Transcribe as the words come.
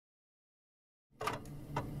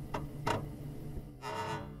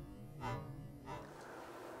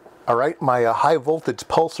All right, my high voltage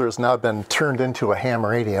pulsar has now been turned into a ham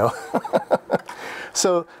radio.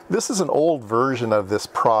 So this is an old version of this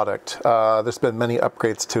product. There's been many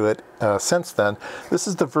upgrades to it since then. This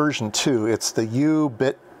is the version 2. It's the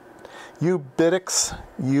uBITx,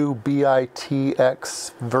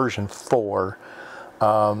 uBITx version 4.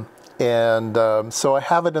 So I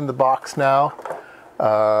have it in the box now.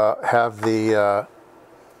 Have the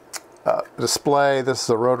display. This is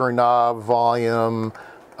a rotary knob, volume.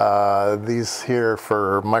 These here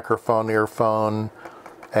for microphone, earphone,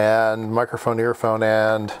 and microphone, earphone,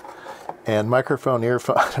 and microphone,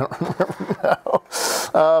 earphone. I don't remember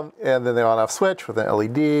now. And then the on-off switch with an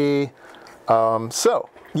LED. So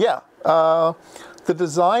yeah, the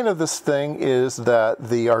design of this thing is that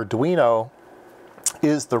the Arduino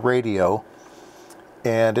is the radio,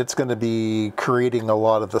 and it's going to be creating a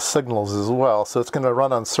lot of the signals as well. So it's going to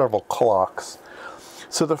run on several clocks.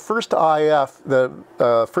 So the first IF,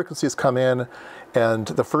 the frequencies come in, and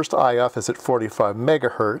the first IF is at 45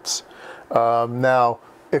 megahertz. Now,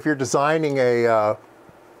 if you're designing a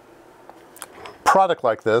product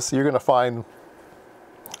like this, you're going to find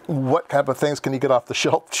what type of things can you get off the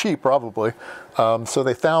shelf cheap, probably. So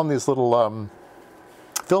they found these little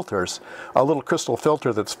filters, a little crystal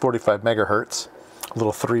filter that's 45 megahertz, a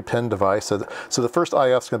little 3-pin device. So the first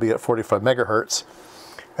IF is going to be at 45 megahertz.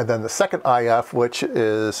 And then the second IF, which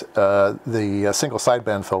is the single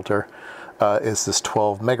sideband filter, is this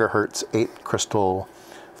 12 megahertz 8 crystal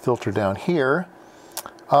filter down here.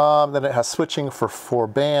 Then it has switching for 4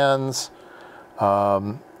 bands.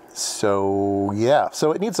 So yeah,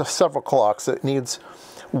 so it needs several clocks. It needs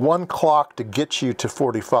 1 clock to get you to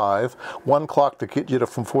 45, 1 clock to get you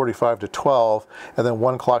from 45 to 12, and then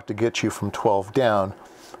 1 clock to get you from 12 down.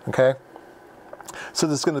 Okay. So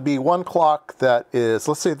there's going to be 1 clock that is,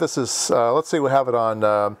 let's say this is, let's say we have it on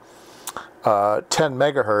 10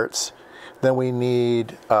 megahertz. Then we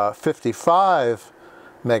need 55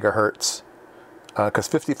 megahertz, because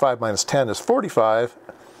 55 minus 10 is 45.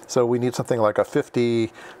 So we need something like a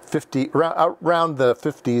 50, around the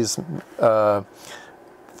 50s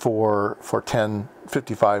for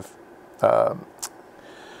 55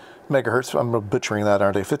 megahertz. I'm butchering that,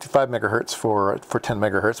 aren't I? 55 megahertz for 10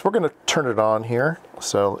 megahertz. We're going to turn it on here,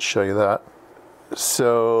 so let's show you that.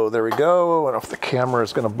 So there we go. I don't know if the camera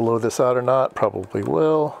is going to blow this out or not. Probably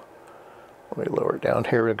will. Let me lower it down.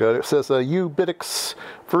 Here we go. It says uBITx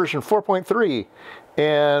version 4.3,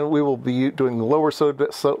 and we will be doing lower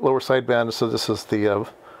sideband. So this is the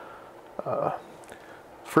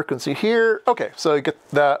frequency here. Okay, so you get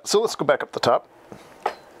that. So let's go back up the top.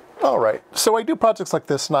 All right, so I do projects like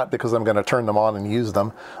this not because I'm going to turn them on and use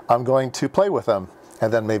them. I'm going to play with them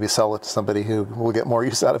and then maybe sell it to somebody who will get more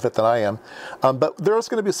use out of it than I am. But there's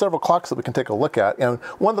going to be several clocks that we can take a look at. And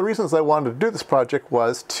one of the reasons I wanted to do this project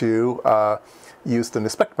was to use the new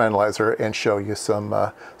spectrum analyzer and show you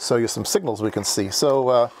some signals we can see. So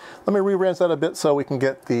let me rearrange that a bit so we can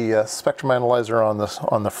get the spectrum analyzer on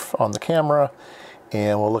the camera,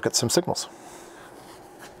 and we'll look at some signals.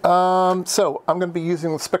 So I'm going to be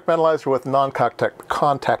using the spectrum analyzer with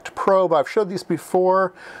non-contact probe. I've showed these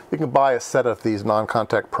before. You can buy a set of these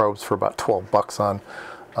non-contact probes for about 12 bucks on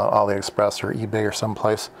AliExpress or eBay or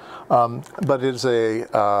someplace. But it is a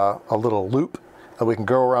little loop, and we can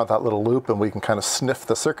go around that little loop and we can kind of sniff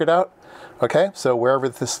the circuit out. Okay, so wherever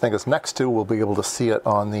this thing is next to, we'll be able to see it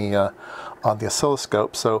on the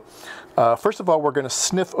oscilloscope. So first of all, we're going to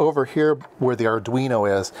sniff over here where the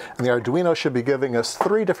Arduino is, and the Arduino should be giving us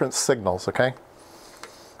 3 different signals. Okay,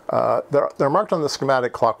 they're marked on the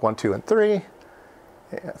schematic: clock 1, 2, and 3.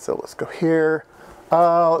 And so let's go here.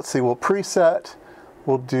 Let's see. We'll preset.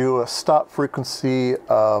 We'll do a stop frequency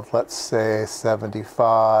of, let's say,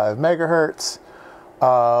 75 megahertz,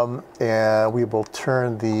 and we will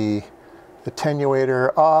turn the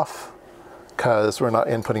attenuator off because we're not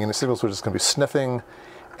inputting any signals. We're just going to be sniffing.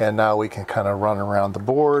 And now we can kind of run around the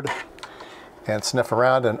board and sniff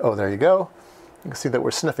around, and oh, there you go. You can see that we're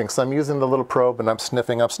sniffing. So I'm using the little probe and I'm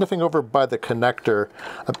sniffing. I'm sniffing over by the connector.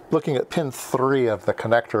 I'm looking at pin 3 of the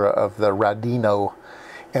connector of the Arduino,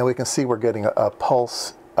 and we can see we're getting a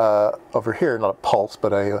pulse over here. Not a pulse,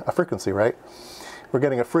 but a frequency, right? We're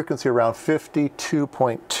getting a frequency around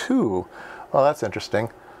 52.2. Well, that's interesting.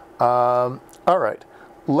 All right,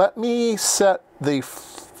 let me set the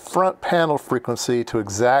front panel frequency to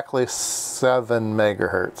exactly 7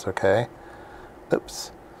 megahertz, okay?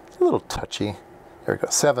 Oops, a little touchy. There we go,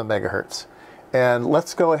 7 megahertz. And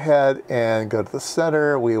let's go ahead and go to the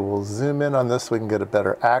center. We will zoom in on this so we can get a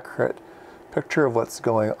better accurate picture of what's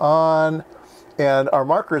going on. And our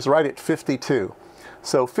marker is right at 52.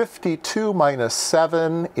 So 52 minus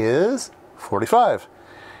 7 is 45.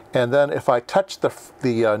 And then if I touch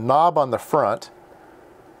the knob on the front,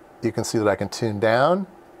 you can see that I can tune down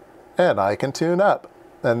and I can tune up.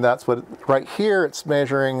 And that's what, right here it's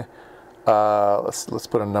measuring, let's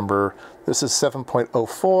put a number. This is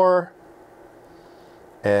 7.04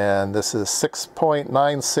 and this is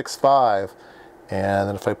 6.965. And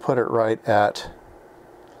then if I put it right at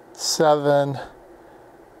 7,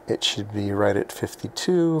 it should be right at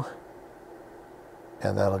 52.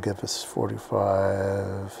 And that'll give us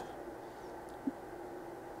 45.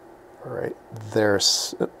 Right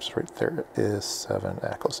there's, oops, right there is 7,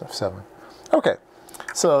 echoes of 7. Okay,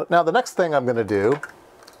 so now the next thing I'm going to do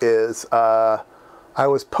is I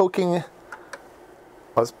was poking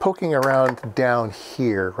around down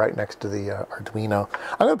here, right next to the Arduino.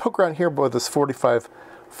 I'm going to poke around here with this 45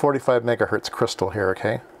 megahertz crystal here,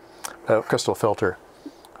 okay, crystal filter.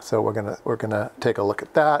 So we're gonna take a look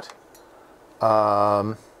at that.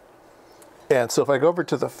 And so if I go over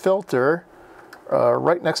to the filter,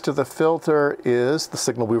 right next to the filter is the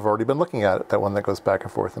signal we've already been looking at, that one that goes back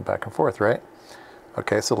and forth, right?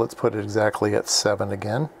 Okay, so let's put it exactly at 7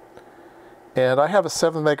 again. And I have a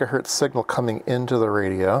 7 megahertz signal coming into the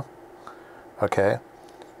radio, okay?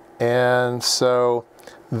 And so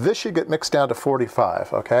this should get mixed down to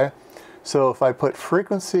 45, okay? So if I put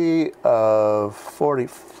frequency of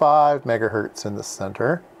 45 megahertz in the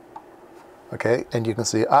center, okay, and you can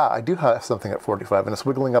see, I do have something at 45, and it's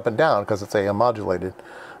wiggling up and down because it's AM modulated,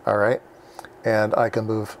 all right? And I can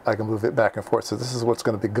move it back and forth. So this is what's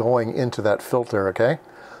going to be going into that filter, okay?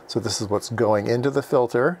 So this is what's going into the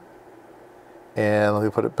filter. And let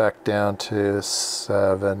me put it back down to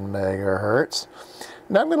 7 megahertz.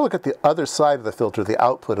 Now I'm going to look at the other side of the filter, the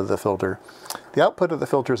output of the filter. The output of the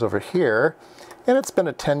filter is over here, and it's been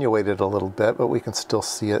attenuated a little bit, but we can still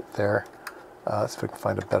see it there. Let's see if we can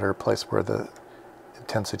find a better place where the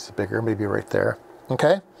intensity is bigger, maybe right there.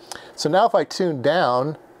 Okay, so now if I tune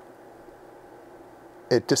down,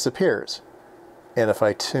 it disappears. And if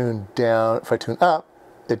I tune down, if I tune up,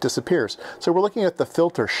 it disappears. So we're looking at the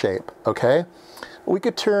filter shape, okay? We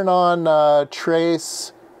could turn on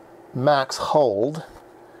trace max hold,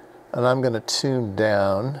 and I'm going to tune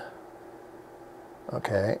down,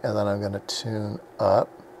 okay, and then I'm going to tune up.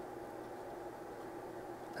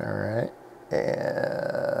 All right,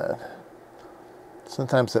 and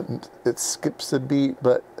sometimes it skips a beat,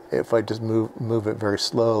 but if I just move it very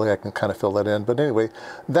slowly, I can kind of fill that in. But anyway,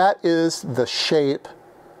 that is the shape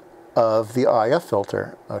of the IF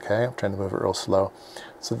filter, okay? I'm trying to move it real slow.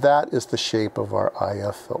 So that is the shape of our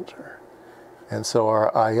IF filter. And so our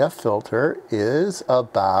IF filter is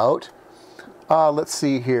about, let's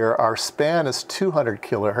see here, our span is 200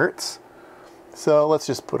 kilohertz. So let's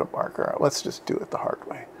just put a marker. Let's just do it the hard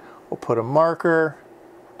way. We'll put a marker.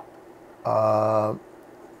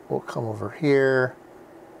 We'll come over here,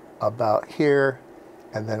 about here,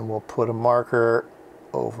 and then we'll put a marker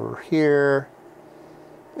over here.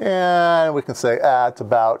 And we can say, it's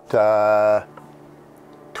about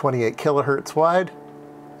 28 kilohertz wide.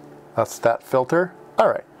 That's that filter. All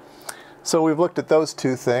right. So we've looked at those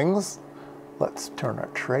two things. Let's turn our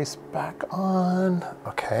trace back on.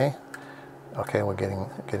 Okay. Okay, we're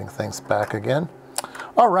getting things back again.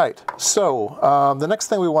 All right. So the next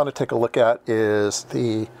thing we want to take a look at is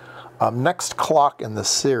the next clock in the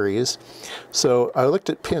series. So I looked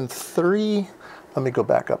at pin 3. Let me go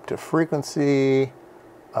back up to frequency.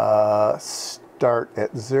 Start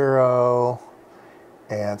at 0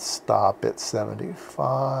 and stop at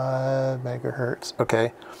 75 megahertz.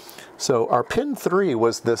 Okay, so our pin 3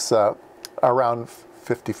 was this around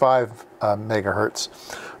 55 megahertz.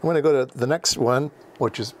 I'm going to go to the next one,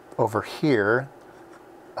 which is over here.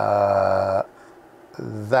 That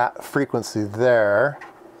frequency there.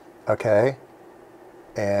 Okay,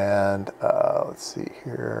 and let's see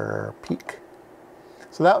here, peak.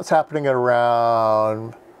 So that was happening at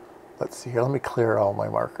around, let's see here, let me clear all my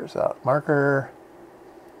markers out. Marker,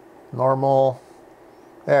 normal,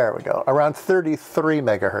 there we go, around 33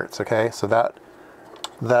 megahertz, okay? So that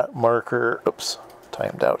marker, oops,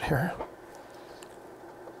 timed out here.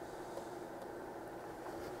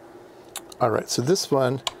 All right, so this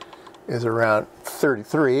one is around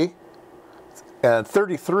 33, and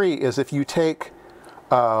 33 is if you take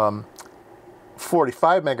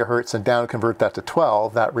 45 megahertz and down convert that to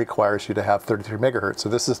 12, that requires you to have 33 megahertz. So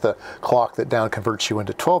this is the clock that down converts you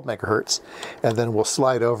into 12 megahertz. And then we'll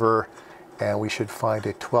slide over and we should find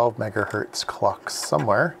a 12 megahertz clock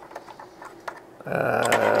somewhere.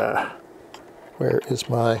 Where is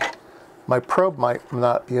my probe might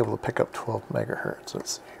not be able to pick up 12 megahertz.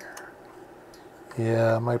 Let's see here.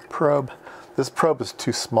 Yeah, this probe is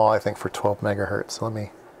too small, I think, for 12 megahertz. So let me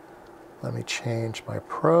Let me change my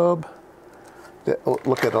probe.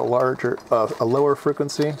 Look at a larger, a lower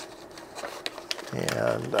frequency.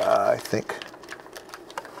 And I think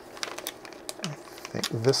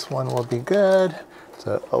this one will be good. It's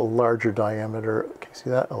a larger diameter. Can you see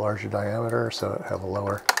that? A larger diameter, so it have a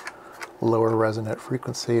lower resonant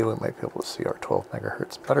frequency. We might be able to see our 12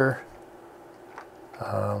 megahertz better.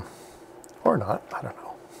 Or not, I don't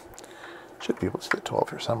know. Should be able to see the 12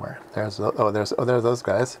 here somewhere. There's those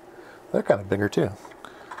guys. They're kind of bigger too.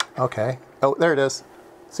 Okay. Oh, there it is.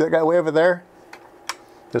 See that guy way over there?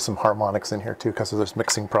 There's some harmonics in here too, because there's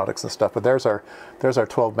mixing products and stuff. But there's our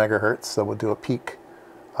 12 megahertz. So we'll do a peak,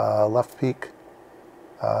 left peak.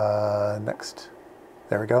 Next.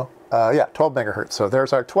 There we go. Yeah, 12 megahertz. So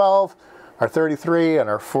there's our 12, our 33, and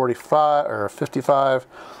our 45 or 55.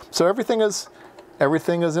 So everything is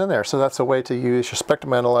in there. So that's a way to use your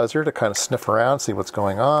spectrum analyzer to kind of sniff around, see what's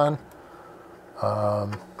going on.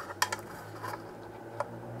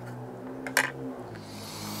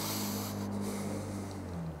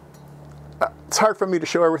 It's hard for me to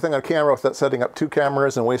show everything on camera without setting up 2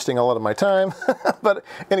 cameras and wasting a lot of my time. But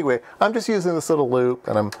anyway, I'm just using this little loop,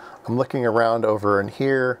 and I'm looking around over in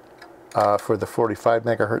here for the 45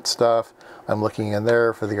 megahertz stuff. I'm looking in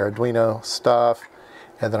there for the Arduino stuff.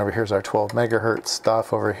 And then over here's our 12 megahertz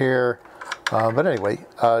stuff over here. But anyway,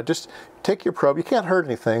 just take your probe. You can't hurt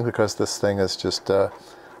anything because this thing is just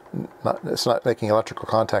it's not making electrical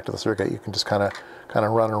contact with the circuit. You can just kind of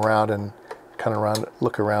run around and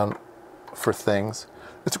look around for things.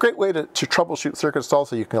 It's a great way to troubleshoot circuits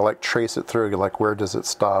also. You can like trace it through. You're like, where does it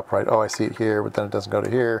stop, right? Oh, I see it here, but then it doesn't go to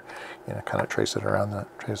here. You know, kind of trace it around the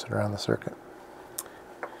circuit.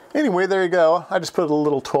 Anyway, there you go. I just put a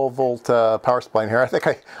little 12-volt power supply in here. I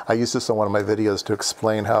think I used this on one of my videos to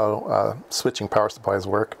explain how switching power supplies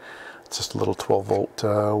work. It's just a little 12-volt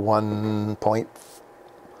 12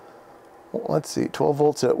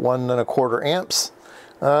 volts at 1 1/4 amps.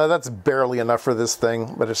 That's barely enough for this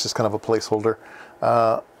thing, but it's just kind of a placeholder.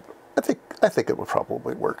 I think it would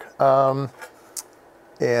probably work. And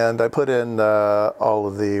I put in all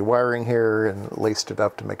of the wiring here and laced it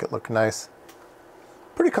up to make it look nice.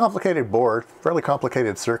 Pretty complicated board, fairly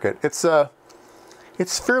complicated circuit. It's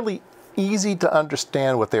fairly easy to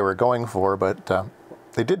understand what they were going for, but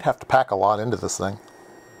they did have to pack a lot into this thing.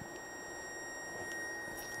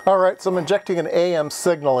 All right, so I'm injecting an AM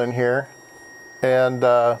signal in here, and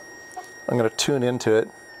I'm going to tune into it.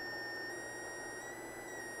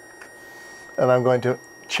 And I'm going to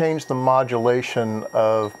change the modulation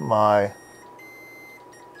of my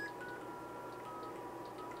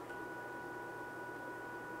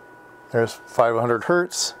there's 500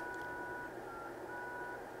 hertz.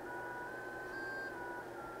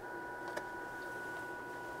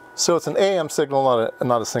 So it's an AM signal,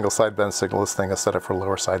 not a single sideband signal. This thing is set up for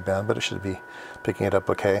lower sideband, but it should be picking it up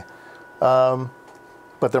okay.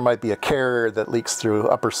 But there might be a carrier that leaks through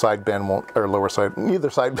upper sideband, or lower side. Neither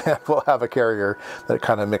sideband will have a carrier that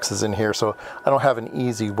kind of mixes in here. So I don't have an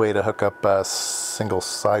easy way to hook up a single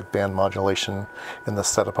sideband modulation in the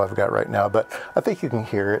setup I've got right now. But I think you can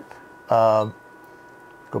hear it. Go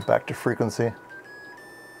back to frequency.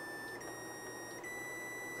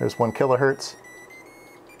 There's 1 kilohertz.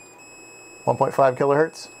 1.5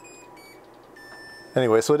 kilohertz.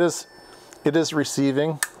 Anyway, so it is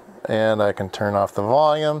receiving, and I can turn off the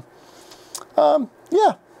volume.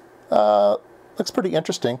 Yeah, looks pretty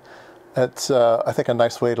interesting. It's I think a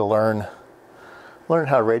nice way to learn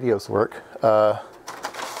how radios work. I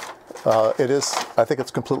think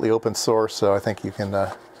it's completely open source, so I think you can.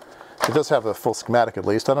 It does have a full schematic at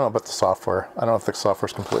least. I don't know about the software. I don't know if the software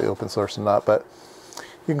is completely open source or not, but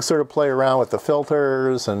you can sort of play around with the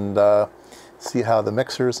filters and see how the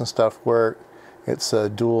mixers and stuff work. It's a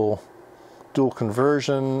dual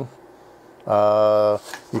conversion.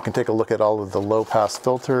 You can take a look at all of the low-pass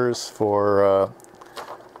filters for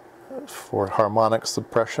harmonic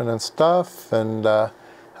suppression and stuff, and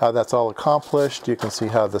how that's all accomplished. You can see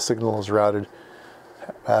how the signal is routed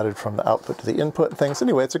from the output to the input and things.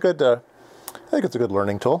 Anyway, it's a good. I think it's a good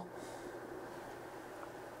learning tool.